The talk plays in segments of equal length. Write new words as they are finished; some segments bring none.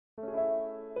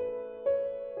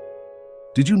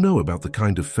Did you know about the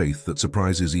kind of faith that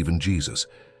surprises even Jesus?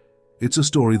 It's a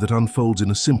story that unfolds in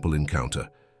a simple encounter,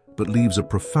 but leaves a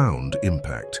profound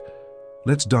impact.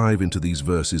 Let's dive into these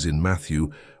verses in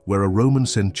Matthew, where a Roman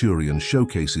centurion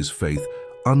showcases faith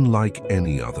unlike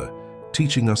any other,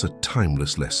 teaching us a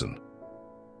timeless lesson.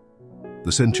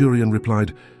 The centurion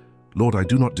replied, "Lord, I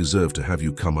do not deserve to have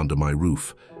you come under my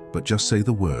roof, but just say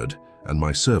the word, and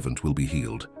my servant will be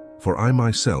healed. For I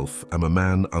myself am a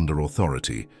man under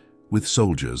authority, with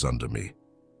soldiers under me.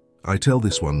 I tell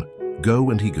this one, go,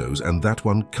 and he goes, and that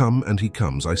one, come, and he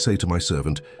comes. I say to my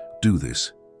servant, do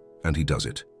this, and he does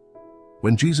it."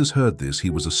 When Jesus heard this,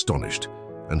 he was astonished,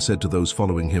 and said to those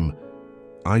following him,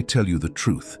 "I tell you the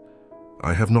truth,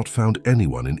 I have not found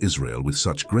anyone in Israel with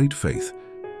such great faith."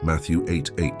 Matthew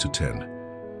 8:8-10.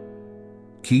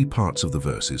 Key parts of the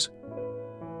verses.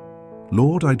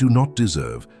 Lord, I do not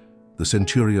deserve. The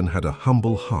centurion had a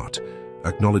humble heart,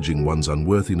 acknowledging one's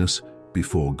unworthiness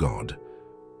before God.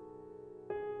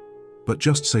 But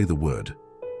just say the word.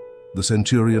 The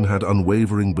centurion had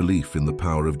unwavering belief in the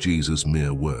power of Jesus'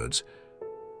 mere words.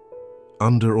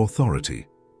 Under authority.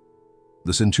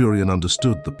 The centurion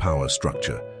understood the power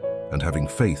structure and having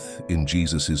faith in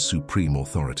Jesus' supreme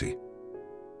authority.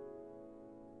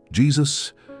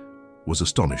 Jesus was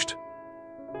astonished.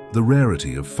 The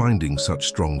rarity of finding such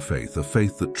strong faith, a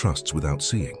faith that trusts without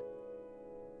seeing.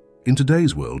 In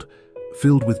today's world,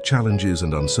 filled with challenges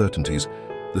and uncertainties,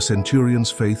 the centurion's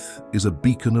faith is a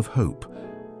beacon of hope.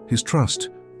 His trust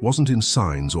wasn't in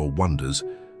signs or wonders,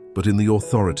 but in the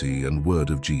authority and word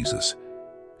of Jesus.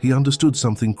 He understood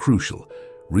something crucial.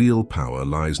 Real power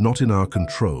lies not in our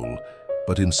control,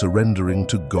 but in surrendering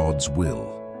to God's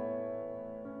will.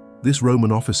 This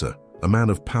Roman officer, a man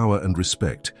of power and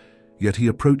respect, yet he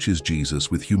approaches Jesus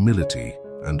with humility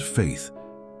and faith.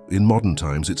 In modern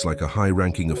times, it's like a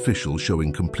high-ranking official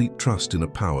showing complete trust in a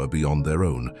power beyond their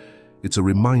own. It's a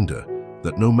reminder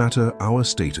that no matter our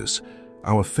status,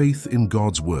 our faith in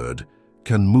God's word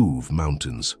can move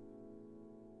mountains.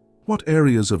 What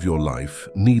areas of your life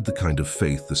need the kind of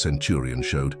faith the centurion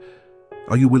showed?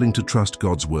 Are you willing to trust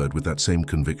God's word with that same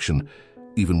conviction,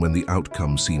 even when the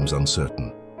outcome seems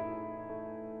uncertain?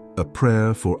 A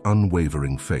prayer for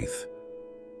unwavering faith.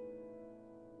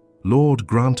 Lord,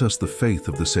 grant us the faith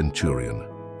of the centurion,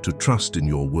 to trust in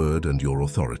your word and your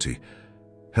authority.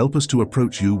 Help us to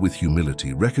approach you with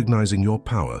humility, recognizing your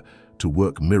power to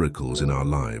work miracles in our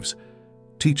lives.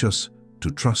 Teach us to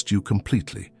trust you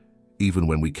completely, even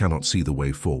when we cannot see the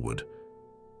way forward.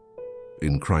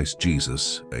 In Christ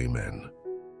Jesus, amen.